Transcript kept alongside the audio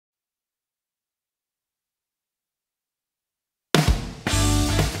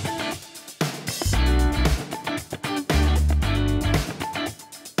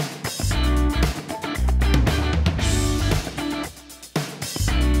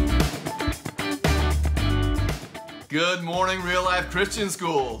Good morning, Real Life Christian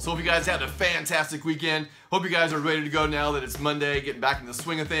School. So hope you guys had a fantastic weekend. Hope you guys are ready to go now that it's Monday, getting back in the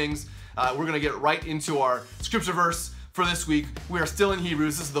swing of things. We're going to get right into our scripture verse for this week. We are still in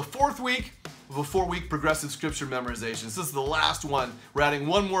Hebrews. This is the fourth week of a 4-week progressive scripture memorization. This is the last one. We're adding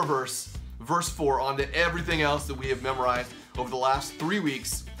one more verse, verse 4, onto everything else that we have memorized over the last 3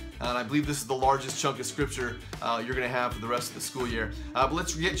 weeks. And I believe this is the largest chunk of scripture you're going to have for the rest of the school year. But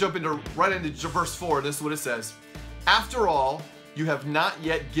let's jump right into verse 4. This is what it says. After all, you have not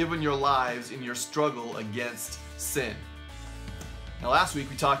yet given your lives in your struggle against sin. Now last week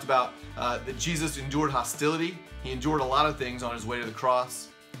we talked about that Jesus endured hostility. He endured a lot of things on his way to the cross.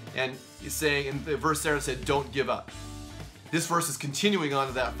 And he's saying, in the verse there it said, don't give up. This verse is continuing on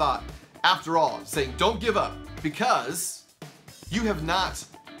to that thought. After all, it's saying don't give up because you have not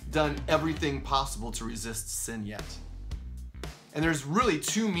done everything possible to resist sin yet. And there's really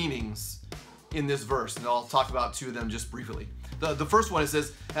two meanings in this verse, and I'll talk about two of them just briefly. The first one, it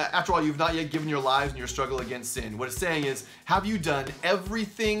says, after all, you've not yet given your lives in your struggle against sin. What it's saying is, have you done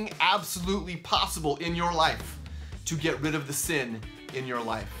everything absolutely possible in your life to get rid of the sin in your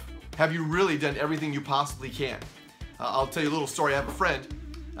life? Have you really done everything you possibly can? I'll tell you a little story. I have a friend.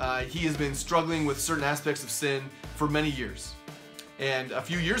 He has been struggling with certain aspects of sin for many years. And a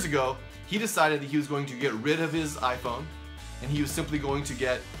few years ago, he decided that he was going to get rid of his iPhone, and he was simply going to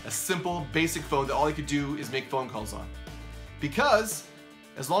get a simple, basic phone that all he could do is make phone calls on. Because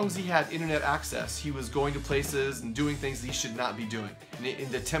as long as he had internet access, he was going to places and doing things that he should not be doing.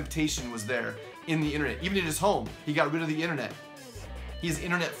 And the temptation was there in the internet. Even in his home, he got rid of the internet. He's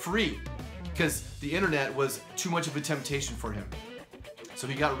internet free because the internet was too much of a temptation for him. So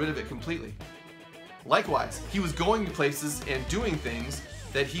he got rid of it completely. Likewise, he was going to places and doing things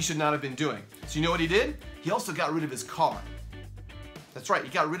that he should not have been doing. So you know what he did? He also got rid of his car. That's right, he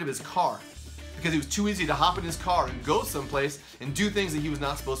got rid of his car because it was too easy to hop in his car and go someplace and do things that he was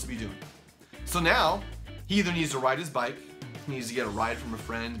not supposed to be doing. So now, he either needs to ride his bike, he needs to get a ride from a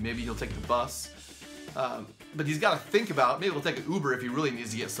friend, maybe he'll take the bus, but he's got to think about, maybe he'll take an Uber if he really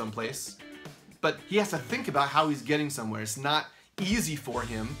needs to get someplace, but he has to think about how he's getting somewhere. It's not easy for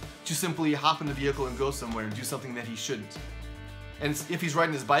him to simply hop in the vehicle and go somewhere and do something that he shouldn't. And if he's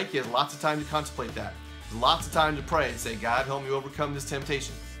riding his bike, he has lots of time to contemplate that. Lots of time to pray and say, God, help me overcome this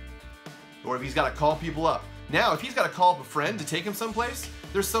temptation. Or if he's got to call people up. Now, if he's got to call up a friend to take him someplace,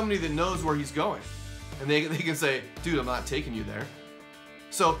 there's somebody that knows where he's going. And they can say, dude, I'm not taking you there.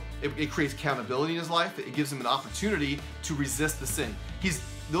 So it creates accountability in his life. It gives him an opportunity to resist the sin.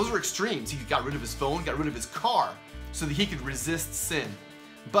 Those are extremes. He got rid of his phone, got rid of his car, so that he could resist sin.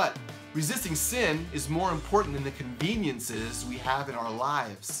 But resisting sin is more important than the conveniences we have in our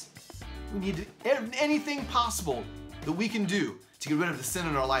lives. We need anything possible that we can do to get rid of the sin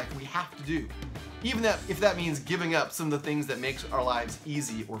in our life, we have to do. Even if that means giving up some of the things that makes our lives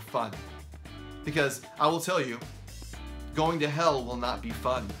easy or fun. Because I will tell you, going to hell will not be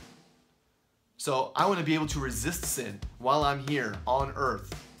fun. So I want to be able to resist sin while I'm here on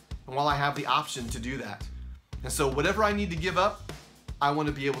earth and while I have the option to do that. And so whatever I need to give up, I want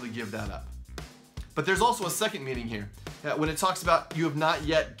to be able to give that up. But there's also a second meaning here. When it talks about you have not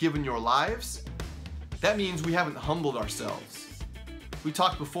yet given your lives, that means we haven't humbled ourselves. We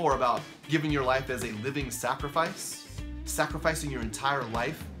talked before about giving your life as a living sacrifice, sacrificing your entire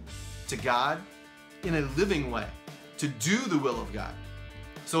life to God in a living way, to do the will of God.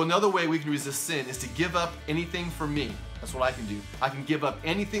 So another way we can resist sin is to give up anything for me. That's what I can do. I can give up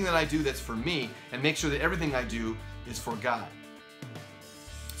anything that I do that's for me and make sure that everything I do is for God.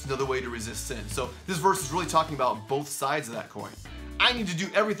 It's another way to resist sin. So this verse is really talking about both sides of that coin. I need to do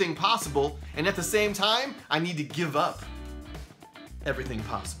everything possible, and at the same time, I need to give up everything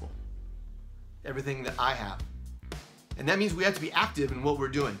possible. Everything that I have. And that means we have to be active in what we're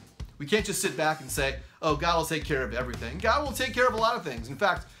doing. We can't just sit back and say, oh, God will take care of everything. God will take care of a lot of things. In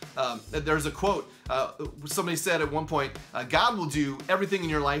fact, there's a quote, somebody said at one point, God will do everything in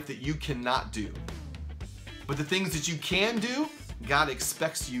your life that you cannot do. But the things that you can do, God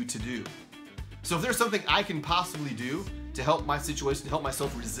expects you to do. So if there's something I can possibly do to help my situation, to help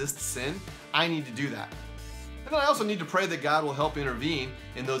myself resist sin, I need to do that. And then I also need to pray that God will help intervene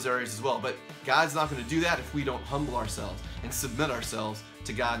in those areas as well. But God's not going to do that if we don't humble ourselves and submit ourselves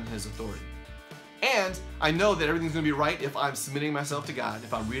to God and His authority. And I know that everything's going to be right if I'm submitting myself to God,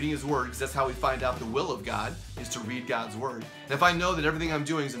 if I'm reading His Word, because that's how we find out the will of God, is to read God's Word. And if I know that everything I'm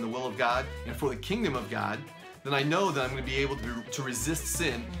doing is in the will of God and for the kingdom of God, then I know that I'm going to be able to resist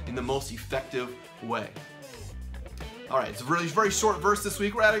sin in the most effective way. All right, it's a really very short verse this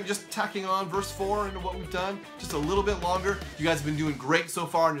week. We're just tacking on verse 4 into what we've done, just a little bit longer. You guys have been doing great so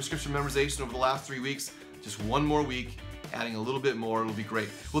far in your scripture memorization over the last 3 weeks. Just one more week, adding a little bit more, it'll be great.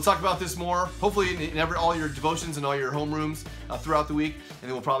 We'll talk about this more, hopefully in all your devotions and all your homerooms throughout the week, and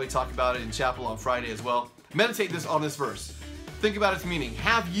then we'll probably talk about it in chapel on Friday as well. Meditate on this verse. Think about its meaning.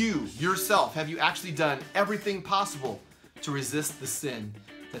 Have you actually done everything possible to resist the sin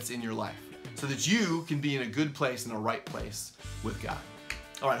that's in your life so that you can be in a good place, in a right place with God?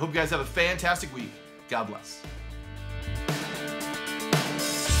 All right, hope you guys have a fantastic week. God bless.